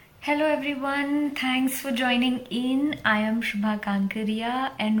Hello everyone, thanks for joining in. I am Shubha Kankaria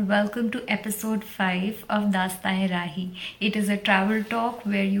and welcome to episode 5 of Dastae Rahi. It is a travel talk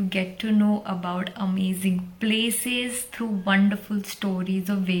where you get to know about amazing places through wonderful stories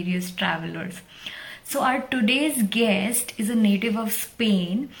of various travelers. So, our today's guest is a native of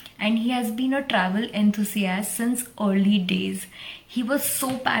Spain and he has been a travel enthusiast since early days. He was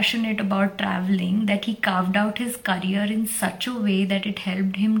so passionate about traveling that he carved out his career in such a way that it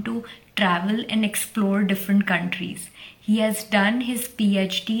helped him to travel and explore different countries. He has done his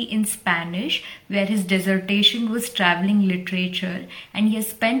PhD in Spanish, where his dissertation was traveling literature, and he has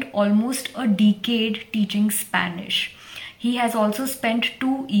spent almost a decade teaching Spanish. He has also spent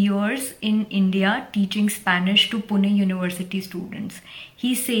 2 years in India teaching Spanish to Pune University students.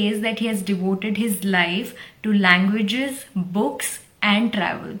 He says that he has devoted his life to languages, books, and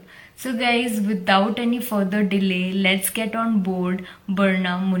travel. So, guys, without any further delay, let's get on board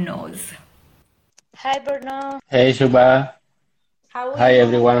Berna Munoz. Hi, Berna. Hey Shubha, How are hi you?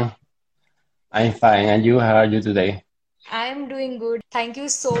 everyone. I'm fine, and you? How are you today? I'm doing good. Thank you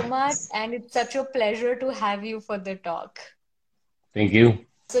so much, and it's such a pleasure to have you for the talk. Thank you.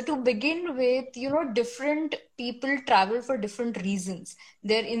 So to begin with, different people travel for different reasons.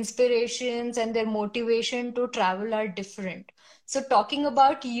 Their inspirations and their motivation to travel are different. So talking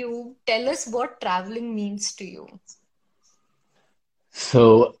about you, tell us what traveling means to you.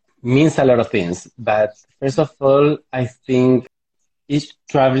 So means a lot of things, but first of all, I think each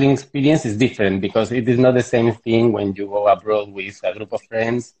traveling experience is different because it is not the same thing when you go abroad with a group of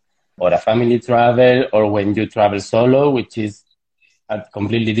friends or a family travel or when you travel solo, which is a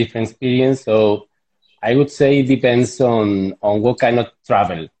completely different experience. So I would say it depends on what kind of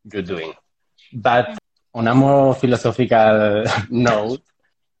travel you're doing. But on a more philosophical note,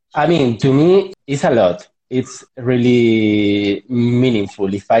 I mean, to me, it's a lot. It's really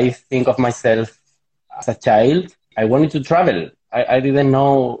meaningful. If I think of myself as a child, I wanted to travel. I didn't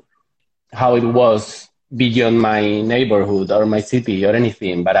know how it was beyond my neighborhood or my city or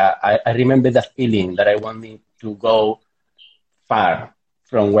anything, but I remember the feeling that I wanted to go far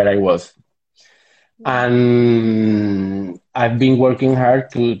from where I was. Yeah. And I've been working hard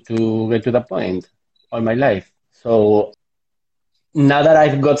to get to the point all my life. So now that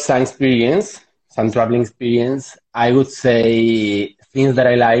I've got some experience, some traveling experience, I would say things that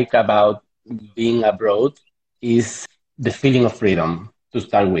I like about being abroad is the feeling of freedom to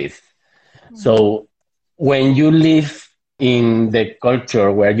start with. Mhm. So when you live in the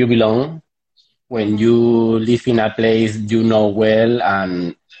culture where you belong, when Mhm. you live in a place you know well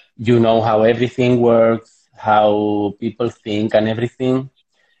and you know how everything works, how people think and everything,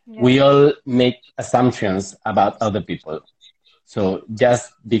 Yeah. we all make assumptions about other people. So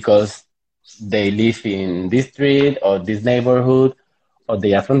just because they live in this street or this neighborhood, or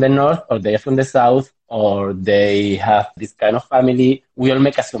they are from the north, or they are from the south, or they have this kind of family, we all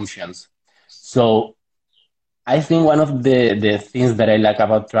make assumptions. So I think one of the things that I like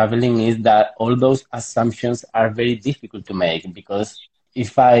about traveling is that all those assumptions are very difficult to make because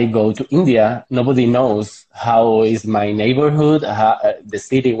if I go to India, nobody knows how is my neighborhood, the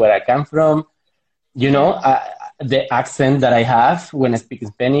city where I come from, you know, Yeah. the accent that I have when I speak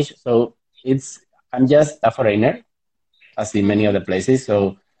Spanish. So it's I'm just a foreigner, as in many Mhm. other places.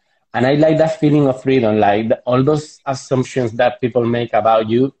 So and I like that feeling of freedom, like all those assumptions that people make about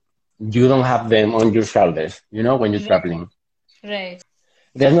you, you don't have them on your shoulders. You know, when you're Right. traveling, Right.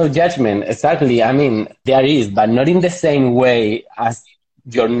 there's no judgment. Exactly. I mean, there is, but not in the same way as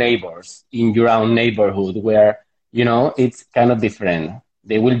your neighbors in your own neighborhood, where it's kind of different.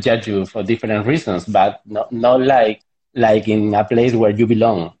 They will judge you for different reasons, but not like in a place where you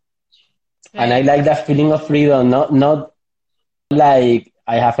belong. And I Right. like that feeling of freedom, not like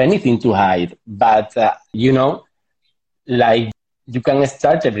I have anything to hide, but like you can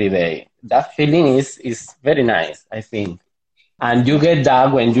start every day. That feeling is very nice, I think. And you get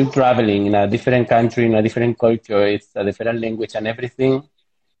that when you're traveling in a different country, in a different culture, it's a different language and everything.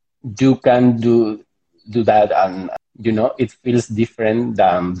 You can do that, and it feels different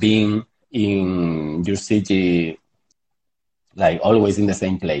than being in your city, like always in the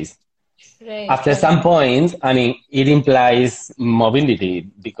same place. Right. After some point, I mean, it implies mobility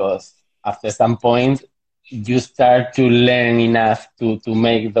because after some point, you start to learn enough to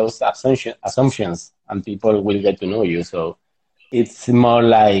make those assumptions, and people will get to know you. So it's more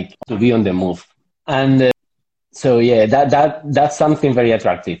like to be on the move. And so yeah, that's something very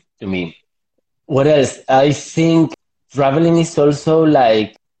attractive to me. What else? I think traveling is also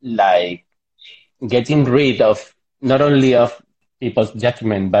like getting rid of not only of people's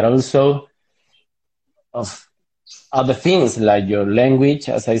judgment, but also of other things like your language,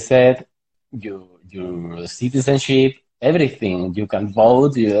 as I said, your citizenship, everything. You can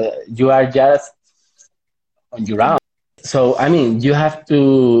vote. You are just on your own. So I mean, you have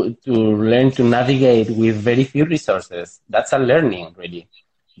to learn to navigate with very few resources. That's a learning, really,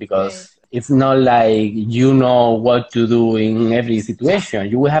 Right. because it's not like you know what to do in every situation.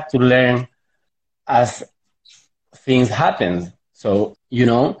 You will have to learn as things happen. So,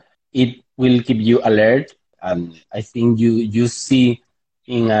 it will keep you alert. And I think you see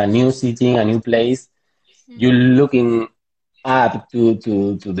in a new city, a new place, you're Mm-hmm. looking up to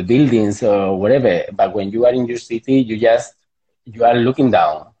the buildings or whatever. But when you are in your city, you are looking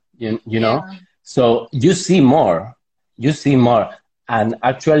down, you know? Yeah. So you see more. And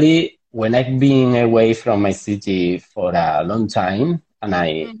actually, when I've been away from my city for a long time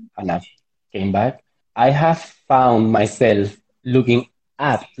Mm. and I came back, I have found myself looking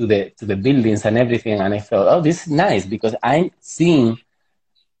up to the buildings and everything, and I thought, oh, this is nice because I'm seeing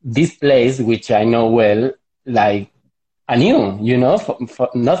this place which I know well, like anew,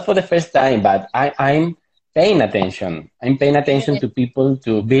 not for the first time, but I'm paying attention. I'm paying attention Right. to people,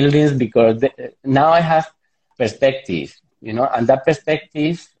 to buildings, because now I have perspective, and that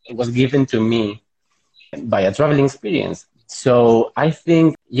perspective was given to me by a traveling experience. So I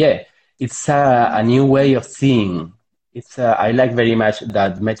think, yeah, it's a new way of seeing. I like very much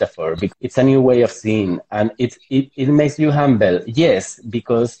that metaphor because it's a new way of seeing, and it makes you humble. Yes,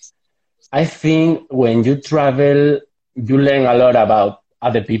 because I think when you travel, you learn a lot about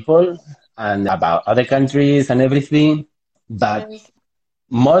other people and about other countries and everything. But Right.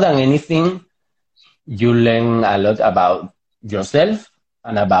 more than anything, you learn a lot about yourself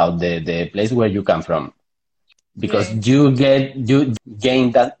and about the place where you come from, because Right. you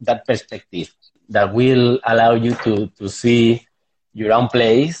gain that perspective that will allow you to see your own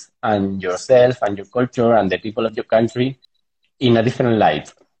place and yourself and your culture and the people of your country in a different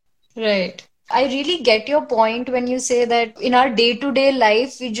light. Right. I really get your point when you say that in our day-to-day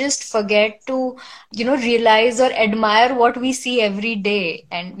life, we just forget to, realize or admire what we see every day.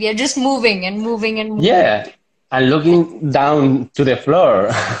 And we are just moving and moving and moving. Yeah, and looking down to the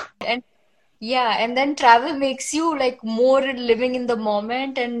floor. And yeah, and then travel makes you like more living in the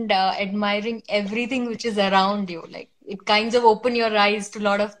moment and admiring everything which is around you. Like it kinds of open your eyes to a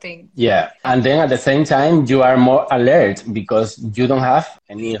lot of things. Yeah, and then at the same time, you are more alert because you don't have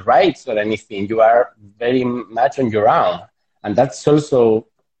any rights or anything. You are very much on your own, and that's also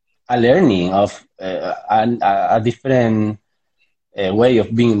a learning of a different way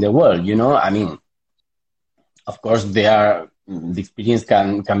of being in the world. I mean, of course, the experience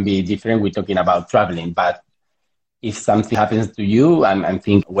can be different. We're talking about traveling, but if something happens to you, I'm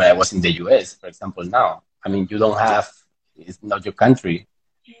thinking where I was in the US, for example, now. I mean, it's not your country.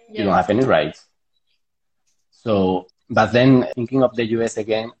 You don't Yeah. have any rights. So, but then thinking of the US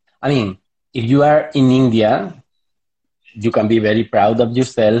again, I mean, if you are in India, you can be very proud of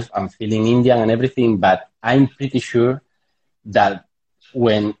yourself and feeling Indian and everything, but I'm pretty sure that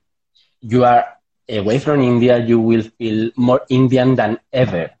when you are away from India, you will feel more Indian than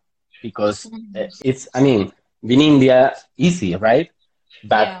ever because Mhm. I mean, being India easy, right?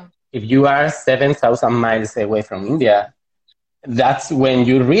 But Yeah. if you are 7,000 miles away from India, that's when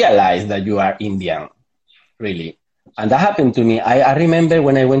you realize that you are Indian, really. And that happened to me. I remember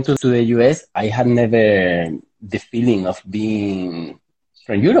when I went to the US, I had never the feeling of being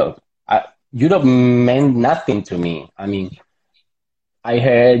from Europe. Europe meant nothing to me. I mean, I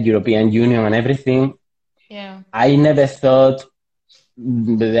heard European Union and everything. Yeah. I never thought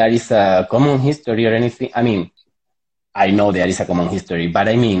there is a common history or anything. I mean, I know there is a common history, but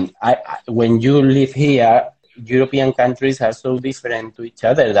I mean, when you live here, European countries are so different to each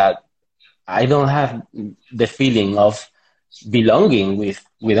other that I don't have the feeling of belonging with.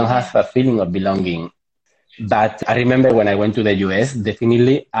 We don't Yeah. have a feeling of belonging. But I remember when I went to the US,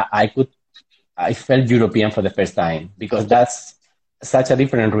 definitely I felt European for the first time because that's such a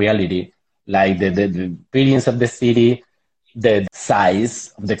different reality. Like the appearance of the city, the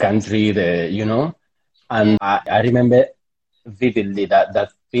size of the country, Yeah. and I remember vividly that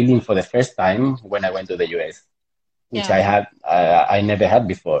feeling for the first time when I went to the US, which Yeah. I never had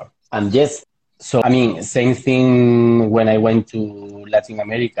before. And yes, so I mean, same thing when I went to Latin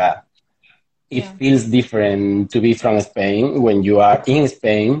America. It Yeah. feels different to be from Spain when you are in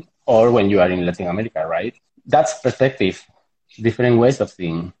Spain or when you are in Latin America, right? That's perspective, different ways of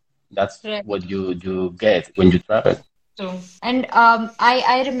seeing. That's Right. what you get when you travel. True. And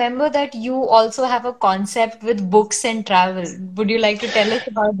I remember that you also have a concept with books and travel. Would you like to tell us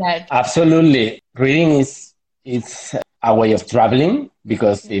about that? Absolutely, reading is a way of traveling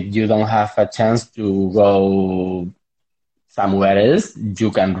because if you don't have a chance to go somewhere else,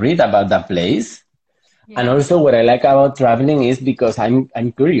 you can read about that place. And Yeah. also, what I like about traveling is because I'm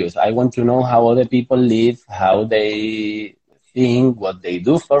curious. I want to know how other people live, how they think, what they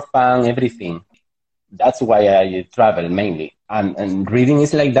do for fun, everything. That's why I travel mainly. And reading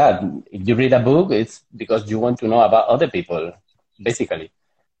is like that. If you read a book, it's because you want to know about other people, basically.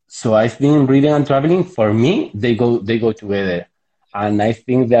 So I think reading and traveling for me they go together, and I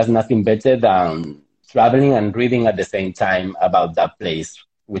think there's nothing better than traveling and reading at the same time about that place,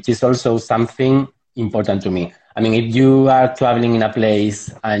 which is also something important to me. I mean, if you are traveling in a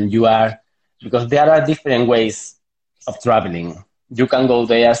place and you are because there are different ways of traveling. You can go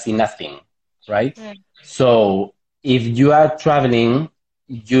there see nothing, right? Right. So if you are traveling,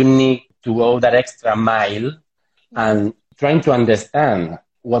 you need to go that extra mile Mm. and trying to understand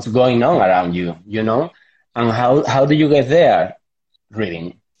what's going on around you, and how do you get there?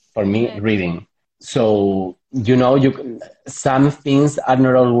 Reading. For me, Right. reading. So, some things are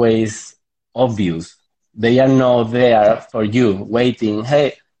not always obvious. They are not there for you waiting.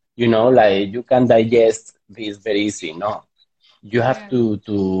 Hey, like you can digest this very easy. No, you have Yeah.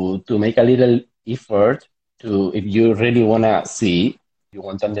 to make a little effort to if you really want to see, you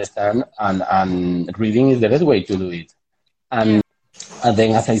want to understand, and reading is the best way to do it. Yeah. And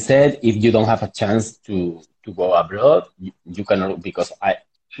then, as I said, if you don't have a chance to go abroad, you cannot because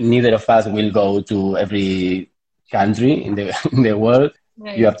neither of us will go to every country in the in the world. You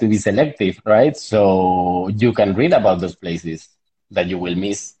Right. have to be selective, right? So you can read about those places that you will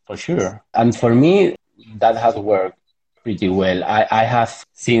miss for sure. And for me, that has worked pretty well. I have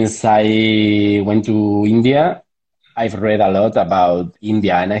since I went to India, I've read a lot about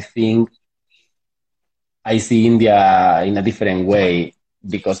India, and I think I see India in a different way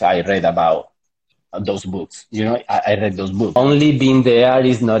because I read about those books. I read those books. Only being there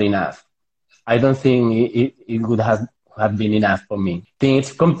is not enough. I don't think it would have been enough for me. I think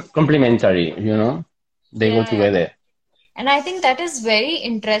it's complementary, they go Yeah, yeah. together. And I think that is very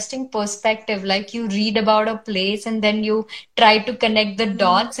interesting perspective. Like you read about a place and then you try to connect the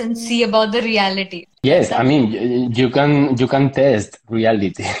dots and see about the reality. Yes, I That mean you can test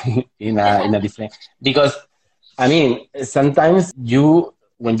reality in a different because I mean sometimes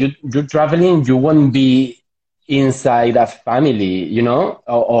when you're traveling you won't be inside a family,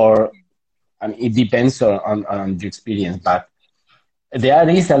 or I mean, it depends on your experience, but there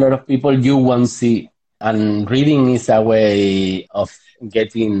is a lot of people you won't see, and reading is a way of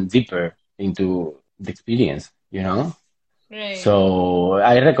getting deeper into the experience, right. So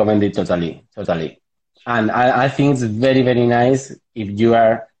I recommend it totally, totally. And I think it's very, very nice if you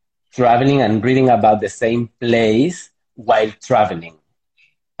are traveling and reading about the same place while traveling.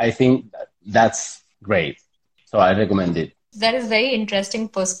 I think that's great. So I recommend it. That is very interesting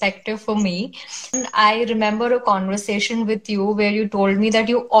perspective for me. And I remember a conversation with you where you told me that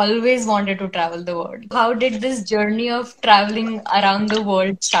you always wanted to travel the world. How did this journey of traveling around the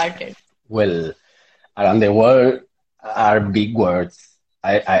world started? Well, around the world are big words.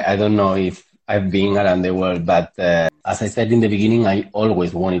 I don't know if I've been around the world, but as I said in the beginning, I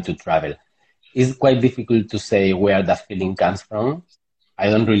always wanted to travel. It's quite difficult to say where that feeling comes from. I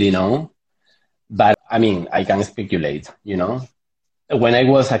don't really know, but I mean, I can speculate. When I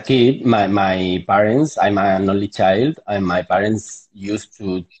was a kid, my parents, I'm an only child, and my parents used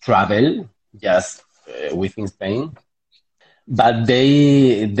to travel just within Spain, but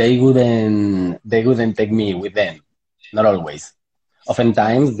they wouldn't take me with them, not always.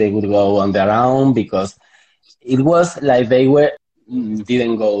 Oftentimes they would go on their own because it was like they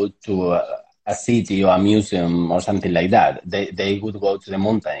didn't go to a city or a museum or something like that. They would go to the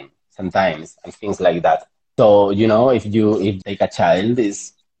mountain sometimes and things like that. So if take a child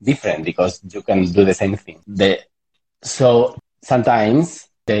is different because you can do the same thing. So sometimes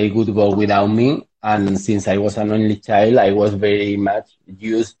they would go without me, and since I was an only child, I was very much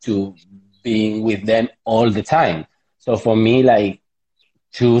used to being with them all the time. So for me, like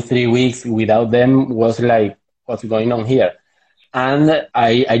 2 3 weeks without them was like, what's going on here? And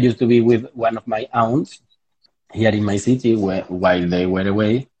I used to be with one of my aunts here in my city while they were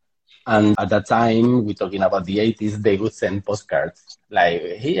away. And at that time, we're talking about the 80s, they would send postcards like,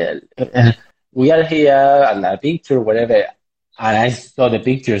 here, we are here, and a picture, whatever. And I saw the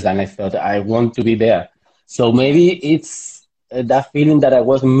pictures and I thought, I want to be there. So maybe it's that feeling that I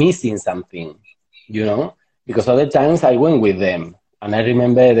was missing something, because other times I went with them. And I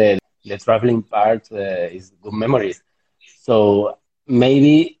remember the traveling part is good memories. So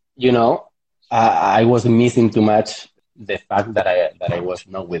maybe, I was missing too much the fact that I was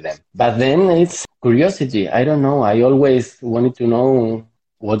not with them. But then it's curiosity. I don't know. I always wanted to know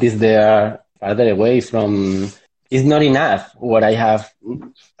what is there farther away from. It's not enough what I have.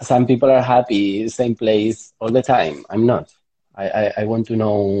 Some people are happy, same place all the time. I'm not. I want to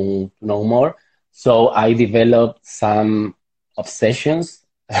know more. So I developed some obsessions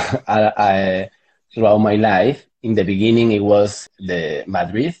throughout my life. In the beginning, it was the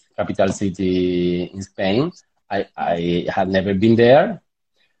Madrid, capital city in Spain. I had never been there.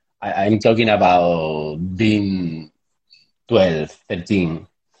 I'm talking about being 12, 13.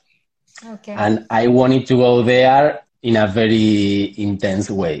 Okay. And I wanted to go there in a very intense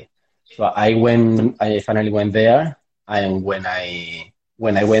way. So I finally went there. And when I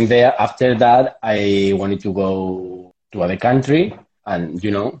went there, after that, I wanted to go to other country. And,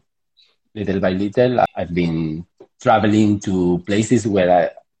 little by little, I've been traveling to places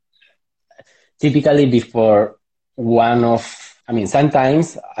where typically before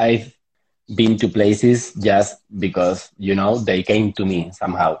sometimes I've been to places just because, they came to me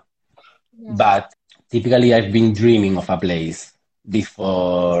somehow. Yeah. But typically I've been dreaming of a place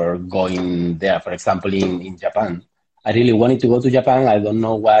before going there. For example, in Japan. I really wanted to go to Japan. I don't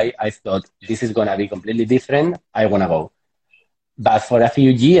know why. I thought this is going to be completely different. I want to go. But for a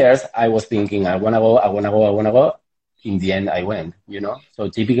few years, I was thinking, I want to go, I want to go, I want to go. In the end, I went. So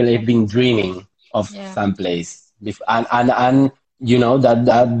typically, I've been dreaming of Yeah. some place. And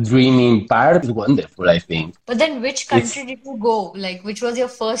that dreaming part is wonderful, I think. But then which It's country did you go? Like, which was your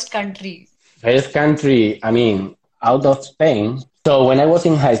first country? first country, out of Spain. So when I was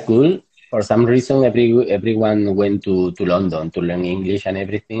in high school, for some reason, everyone went to London to learn English and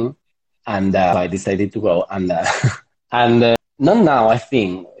everything. And I decided to go. And not now, I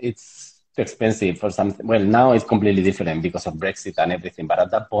think it's too expensive for something. Well, now it's completely different because of Brexit and everything. But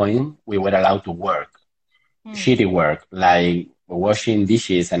at that point, we were allowed to work, shitty work, like washing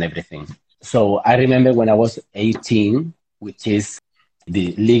dishes and everything. So I remember when I was 18, which is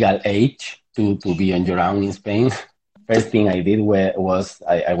the legal age to be on your own in Spain. First thing I did was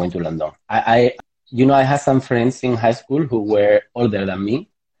I went to London. I had some friends in high school who were older than me,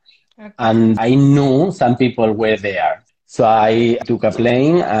 Okay. and I knew some people were there. So I took a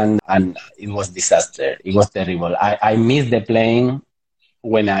plane, and it was disaster. It was terrible. I missed the plane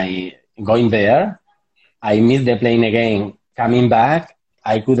when I going there. I missed the plane again coming back.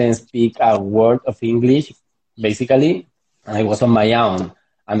 I couldn't speak a word of English, basically, and I was on my own.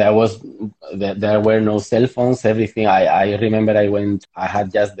 And there were no cell phones, everything. I remember I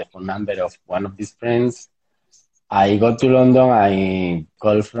had just the phone number of one of these friends. I got to London, I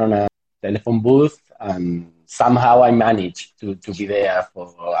called from a telephone booth, and somehow I managed to be there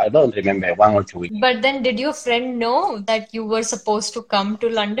for, I don't remember, 1 or 2 weeks. But then did your friend know that you were supposed to come to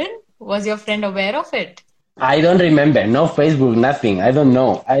London? Was your friend aware of it? I don't remember, no Facebook, nothing. I don't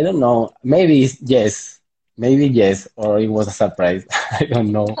know. I don't know. Maybe yes, or it was a surprise. I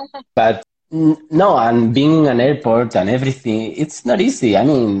don't know. But no, and being in an airport and everything, it's not easy.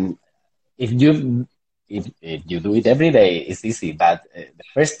 If you if you do it every day, it's easy. But the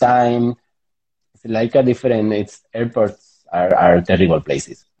first time, it's like a different. It's airports are terrible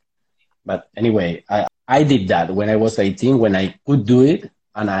places. But anyway, I did that when I was 18, when I could do it,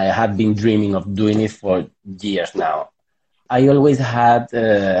 and I had been dreaming of doing it for years now. I always had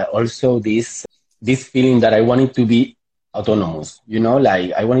also this feeling that I wanted to be autonomous.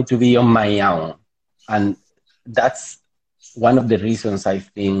 Like I wanted to be on my own, and that's one of the reasons I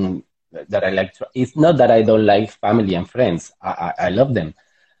think that I like. It's not that I don't like family and friends. I love them,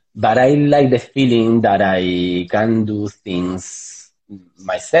 but I like the feeling that I can do things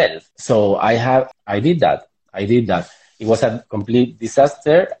myself. So I did that. I did that. It was a complete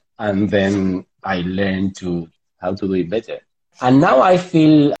disaster, and then I learned how to do it better. And now I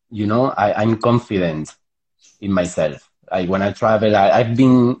feel, I'm confident in myself. When I travel, I've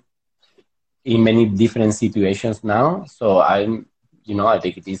been in many different situations now, so I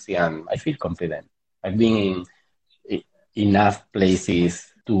take it easy and I feel confident. I've been in enough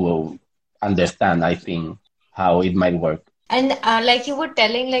places to understand, I think, how it might work. And like you were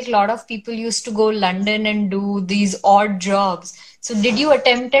telling, like a lot of people used to go London and do these odd jobs. So did you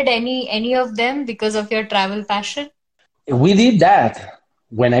attempted any of them because of your travel passion? We did that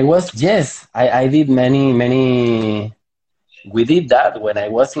when I was, yes, I did many. We did that when I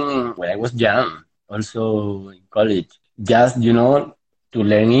was young, also in college. Just, to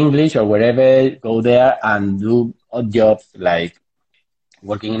learn English or wherever, go there and do odd jobs like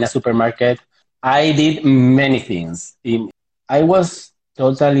working in a supermarket. I did many things. I was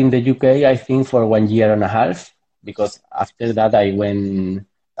total in the UK, I think, for 1 year and a half, because after that I went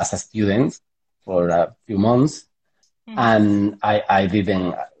as a student for a few months. Mm-hmm. and I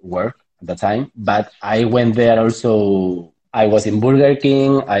didn't work at the time, but I went there also. I was in Burger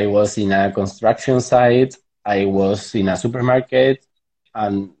King, I was in a construction site, I was in a supermarket,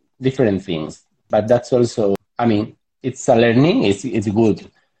 and different things. But that's also, I mean, it's a learning, it's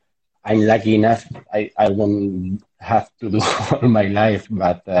good. I'm lucky enough, I won't have to do all my life,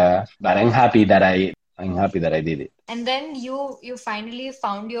 but I'm happy that I did it. And then you finally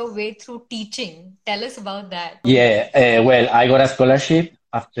found your way through teaching. Tell us about that. Yeah, well, I got a scholarship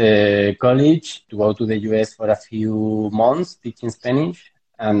after college to go to the US for a few months teaching Spanish.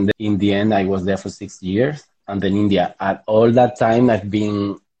 And in the end, I was there for 6 years. And then India. At all that time, I've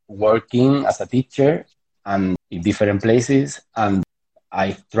been working as a teacher and in different places. And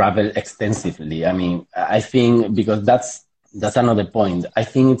I travel extensively. I mean, I think because that's another point. I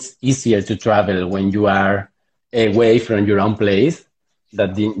think it's easier to travel when you are away from your own place.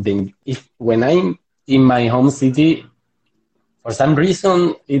 That the if when I'm in my home city, for some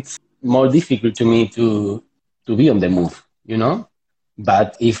reason, it's more difficult to me to be on the move, you know?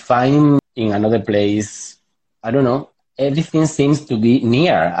 But if I'm in another place, I don't know, everything seems to be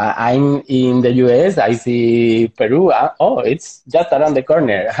near. I'm in the US, I see Peru. Oh, it's just around the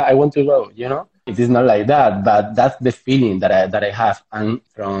corner. I want to go, you know? It is not like that, but that's the feeling that I have. And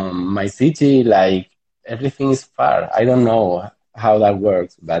from my city, like everything is far. I don't know how that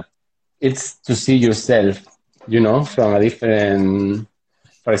works, but it's to see yourself, you know, from a different.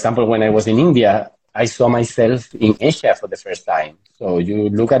 For example, when I was in India, I saw myself in Asia for the first time. So you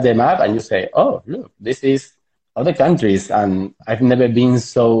look at the map and you say, oh, look, this is other countries. And I've never been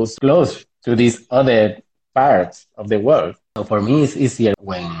so close to these other parts of the world. So for me, it's easier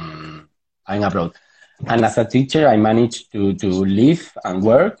when I'm abroad. And as a teacher, I managed to live and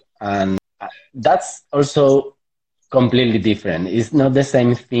work. And that's also completely different. It's not the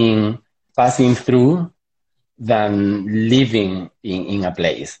same thing passing through than living in a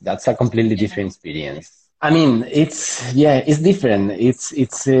place. That's a completely different experience. I mean, it's different.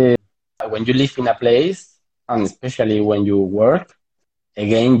 It's when you live in a place, and especially when you work,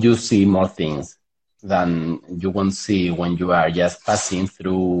 again, you see more things than you won't see when you are just passing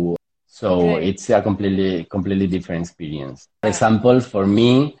through. So Right. it's a completely different experience. For example, for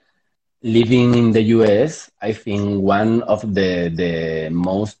me, living in the US, I think one of the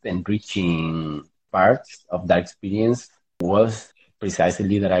most enriching parts of that experience was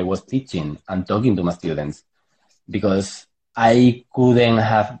precisely that I was teaching and talking to my students because I couldn't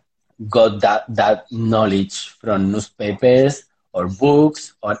have got that knowledge from newspapers or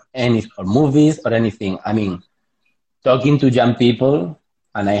books or any or movies or anything. I mean, talking to young people,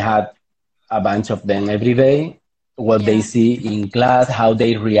 and I had a bunch of them every day, what they Yeah. see in class, how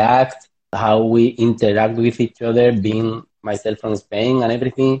they react, how we interact with each other, being myself from Spain and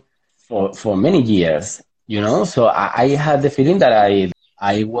everything for many years, you know? So I had the feeling that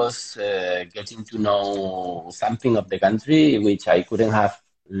I was getting to know something of the country which I couldn't have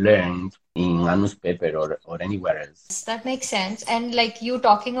learned in a newspaper or anywhere else. That makes sense. And like you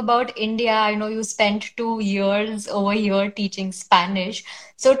talking about India, I know you spent 2 years over here teaching Spanish.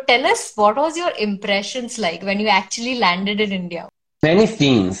 So tell us, what was your impressions like when you actually landed in India? Many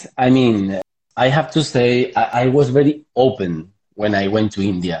things. I mean, I have to say, I was very open when I went to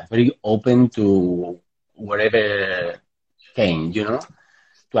India, very open to whatever came, you know,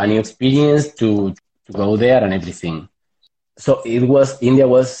 to a new experience, to go there and everything. So India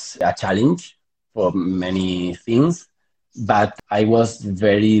was a challenge for many things, but I was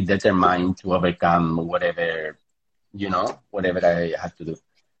very determined to overcome whatever, you know, whatever I had to do.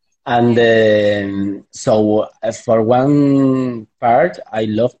 And Yeah. so for one part, I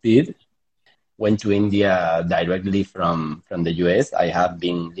loved it. Went to India directly from the US. I have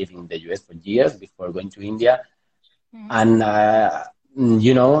been living in the US for years before going to India. Mhm. And,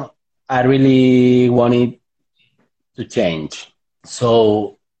 you know, I really wanted to change.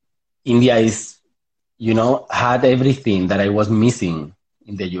 So India is, you know, had everything that I was missing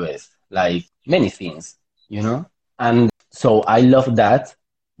in the US, like many things, you know? And so I love that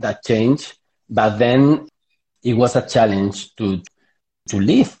change. But then it was a challenge to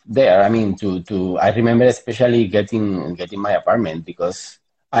live there. I mean, to I remember especially getting my apartment because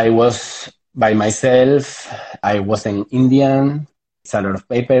I was by myself. I wasn't Indian. It's a lot of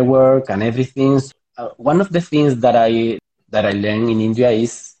paperwork and everything. So, one of the things that I learned in India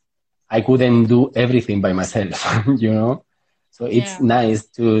is I couldn't do everything by myself. You know, so Yeah. it's nice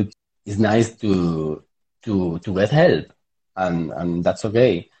to get help, and that's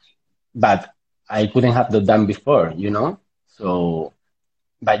okay. But I couldn't have done before. You know, so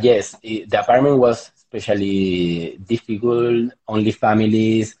but yes, the apartment was especially difficult. Only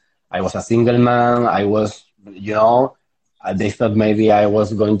families. I was a single man. I was you know, they thought maybe I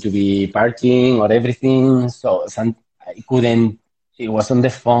was going to be partying or everything. So I couldn't, it was on the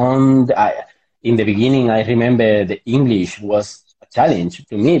phone. In the beginning, I remember the English was a challenge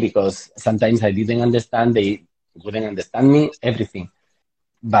to me because sometimes I didn't understand, they wouldn't understand me, everything.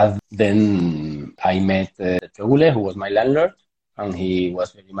 But then I met Chogule, who was my landlord, and he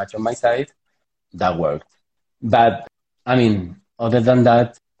was very much on my side. That worked. But I mean, other than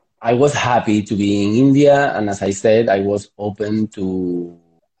that, I was happy to be in India, and as I said, I was open to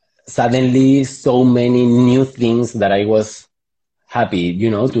suddenly so many new things that I was happy,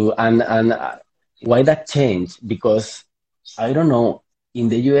 to and why that changed? Because I don't know. In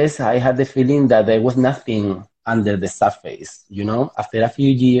the US, I had the feeling that there was nothing under the surface. After a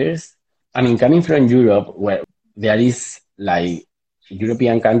few years, I mean, coming from Europe, where there is like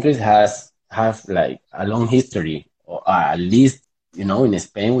European countries has have like a long history, or at least in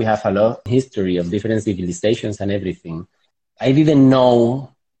Spain we have a lot history of different civilizations and everything. I didn't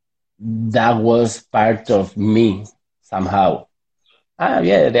know that was part of me somehow.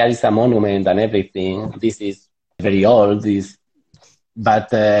 Yeah, there is a monument and everything. This is very old.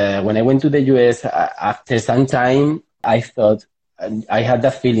 But when I went to the US, after some time, I thought, I had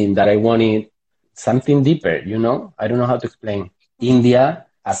that feeling that I wanted something deeper, I don't know how to explain. India,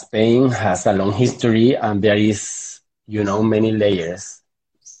 as Spain, has a long history and there is, many layers.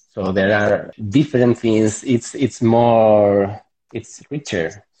 So there are different things. It's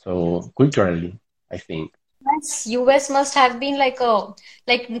richer. So culturally, I think. Yes, US must have been like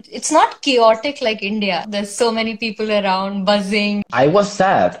it's not chaotic like India. There's so many people around buzzing. I was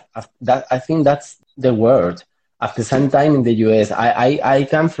sad. I think that's the word. After some time in the US, I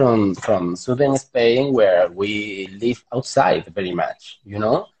come from southern Spain where we live outside very much,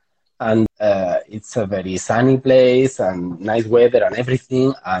 and it's a very sunny place and nice weather and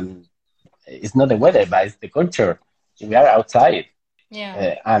everything. And it's not the weather, but it's the culture. We are outside,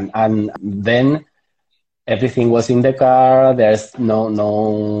 Yeah. and then everything was in the car. There's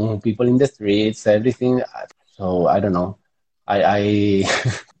no people in the streets. Everything. So I don't know. I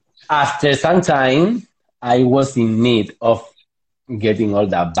after some time, I was in need of getting all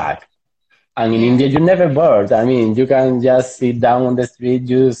that back. And in Yeah. India, you're never bored. I mean, you can just sit down on the street,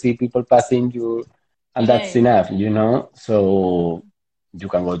 you see people passing you, and that's Right. enough. So you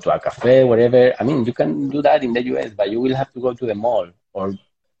can go to a cafe, whatever. I mean, you can do that in the US, but you will have to go to the mall or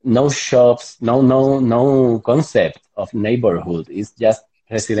no shops, no concept of neighborhood. It's just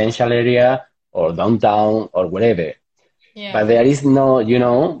residential area or downtown or whatever. But Yeah. there is no,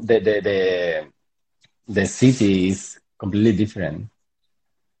 the city is completely different.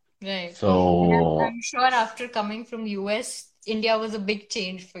 Right. And So I'm sure after coming from US, India was a big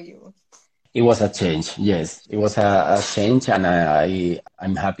change for you. it was a change. Yes, it was a change, and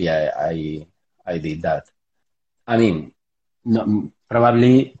I'm happy I did that. I mean, no,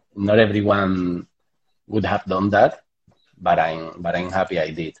 probably not everyone would have done that, but I'm happy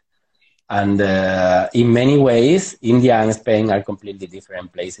I did. And in many ways, India and Spain are completely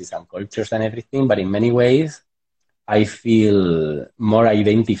different places and cultures and everything. But in many ways, I feel more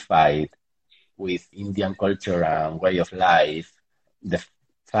identified with Indian culture and way of life, the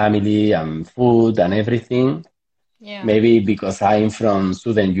family and food and everything. Yeah. Maybe because I'm from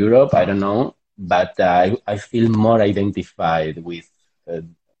Southern Europe, I don't know, but I feel more identified with uh,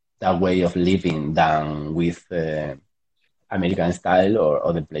 that way of living than with American style or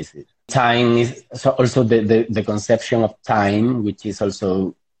other places. Time is so also the conception of time, which is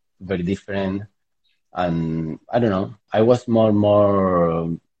also very different. And I don't know, I was more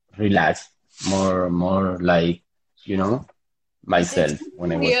relaxed, more like, you know, It's myself good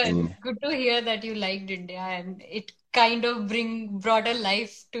when I to was hear. in. Good to hear that you liked India and it kind of brought a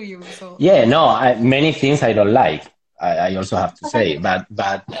life to you. So Yeah, no, many things I don't like. I also have to say, but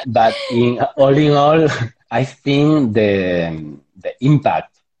in all, I think the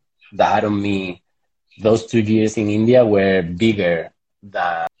impact that had on me those 2 years in India were bigger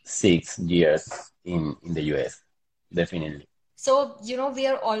than 6 years in the US, definitely. So, we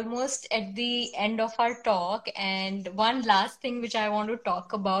are almost at the end of our talk. And one last thing which I want to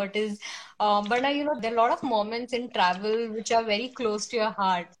talk about is, Barna, there are a lot of moments in travel which are very close to your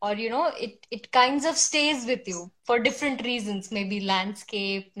heart, or, it kinds of stays with you for different reasons, maybe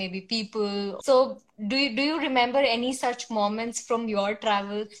landscape, maybe people. So, do you remember any such moments from your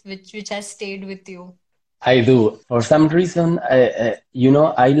travels which has stayed with you? I do. For some reason, I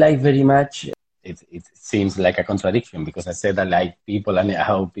like very much. It seems like a contradiction because I said I like people and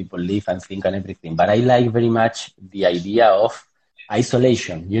how people live and think and everything. But I like very much the idea of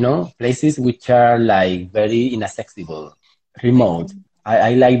isolation, places which are like very inaccessible, remote. Exactly.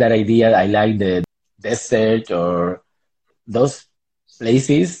 I like that idea. I like desert or those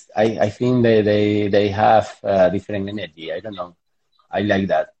places, I think they have different energy. I don't know. I like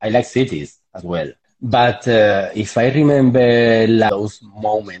that. I like cities as well. But if I remember like, those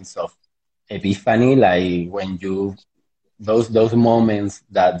moments of epiphany, like when you those moments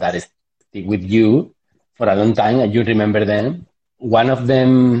that stick with you for a long time and you remember them. One of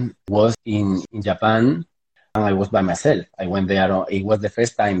them was in Japan and I was by myself. I went there. It was the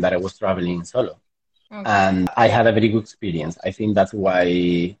first time that I was traveling solo. Okay. And I had a very good experience. I think that's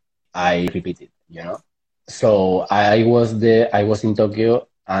why I repeated, you know. So I was in Tokyo,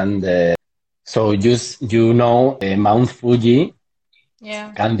 and so just Mount Fuji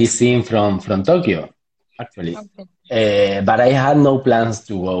Yeah. can be seen from Tokyo, actually. Okay. But I had no plans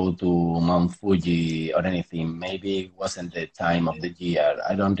to go to Mount Fuji or anything. Maybe it wasn't the time of the year.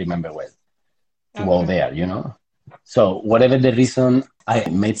 I don't remember well to go Okay. there, you know. So whatever the reason, I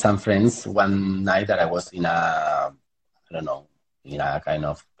made some friends one night that I was in I don't know, in a kind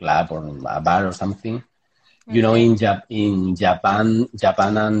of club or a bar or something. You know, Okay. in Japan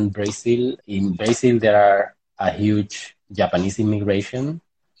and Brazil, in Brazil there are a huge Japanese immigration.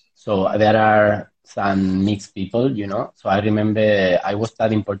 So Mm. there are some mixed people, you know. So I remember I was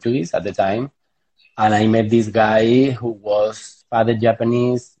studying Portuguese at the time, and I met this guy who was father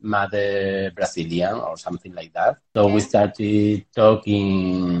Japanese, mother Brazilian, or something like that. So we Yeah. started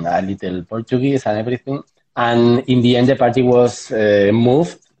talking a little Portuguese and everything. And in the end, the party was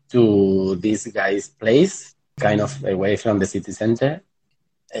moved to this guy's place, kind of away from the city center.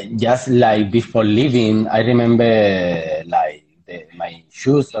 Just like before leaving, I remember like my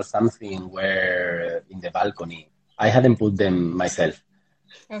shoes or something were in the balcony. I hadn't put them myself.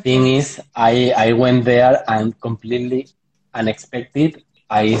 Thing Okay. is, I went there and completely unexpected.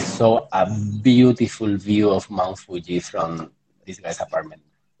 I saw a beautiful view of Mount Fuji from this guy's apartment.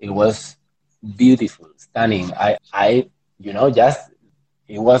 It was beautiful, stunning. Just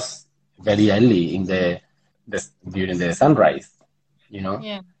it was very early in the during the sunrise, you know,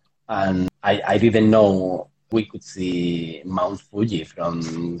 Yeah. and I didn't know we could see Mount Fuji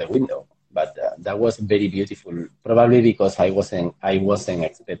from the window. But that was very beautiful, probably because I wasn't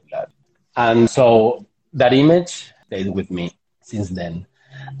expect that. And so that image stayed with me since then.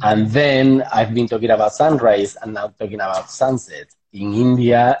 And then I've been talking about sunrise and now talking about sunset. In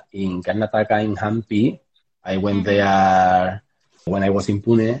India, in Karnataka, in Hampi, I went Mm-hmm. there when I was in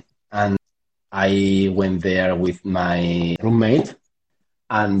Pune, and I went there with my roommate,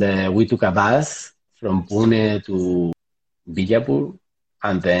 and we took a bus from Pune to Bijapur,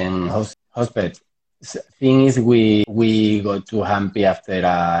 and then Hospet. Thing is, we got to Hampi after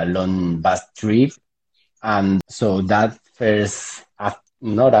a long bus trip, and so that first,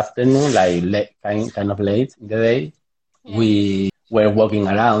 not afternoon, like kind of late in the day, Yeah. we were walking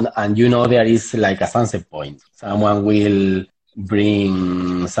around, and there is like a sunset point. Someone will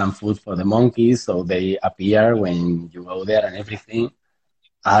bring some food for the monkeys, so they appear when you go there and everything.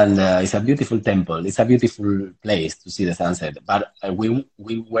 And it's a beautiful temple. It's a beautiful place to see the sunset. But we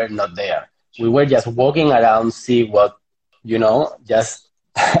were not there. We were just walking around, see what, just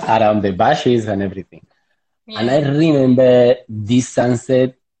around the bushes and everything. And I Yeah. remember this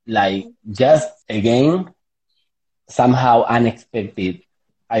sunset, like just again, somehow unexpected.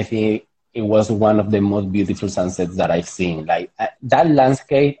 I think it was one of the most beautiful sunsets that I've seen. Like that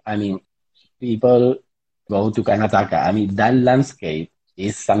landscape, I mean, people go to Karnataka. I mean, that landscape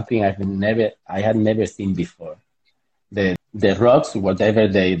is something I had never seen before. The rocks, whatever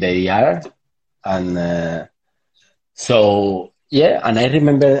they are, and so yeah, and I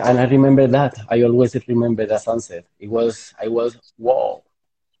remember that. I always remember the sunset. I was wow.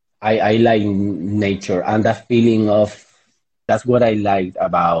 I like nature and that feeling of that's what I liked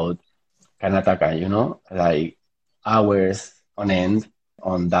about Karnataka. Like hours on end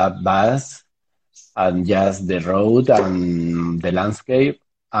on that bus and just the road and the landscape.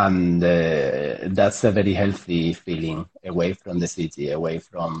 And that's a very healthy feeling away from the city, away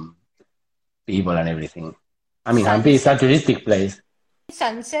from people and everything. I mean, Hampi is a Sunset. touristic place.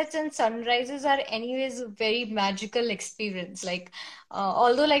 Sunsets and sunrises are anyways a very magical experience. Like,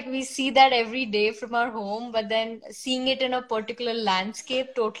 although like we see that every day from our home, but then seeing it in a particular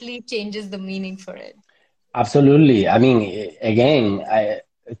landscape totally changes the meaning for it. Absolutely. I mean, again,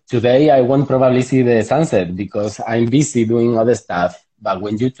 today I won't probably see the sunset because I'm busy doing other stuff. But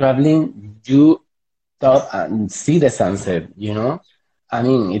when you're traveling, you stop and see the sunset. I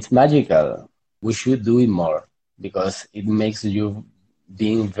mean, it's magical. We should do it more because it makes you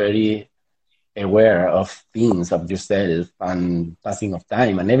being very aware of things of yourself and passing of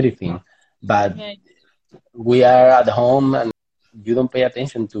time and everything. But Right. we are at home and you don't pay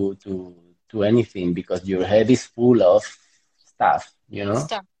attention to to anything because your head is full of stuff, you know?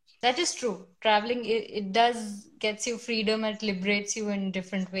 Stuff. That is true. Traveling, it does gets you freedom, it liberates you in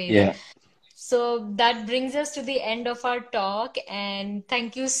different ways. Yeah. So that brings us to the end of our talk. And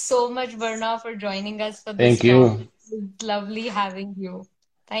thank you so much, Berna, for joining us for this Thank talk. you. It was lovely having you.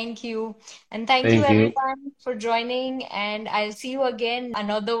 Thank you. And thank you, Thank you. everyone, for joining. And I'll see you again,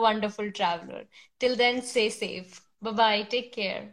 another wonderful traveler. Till then, stay safe. Bye bye. Take care.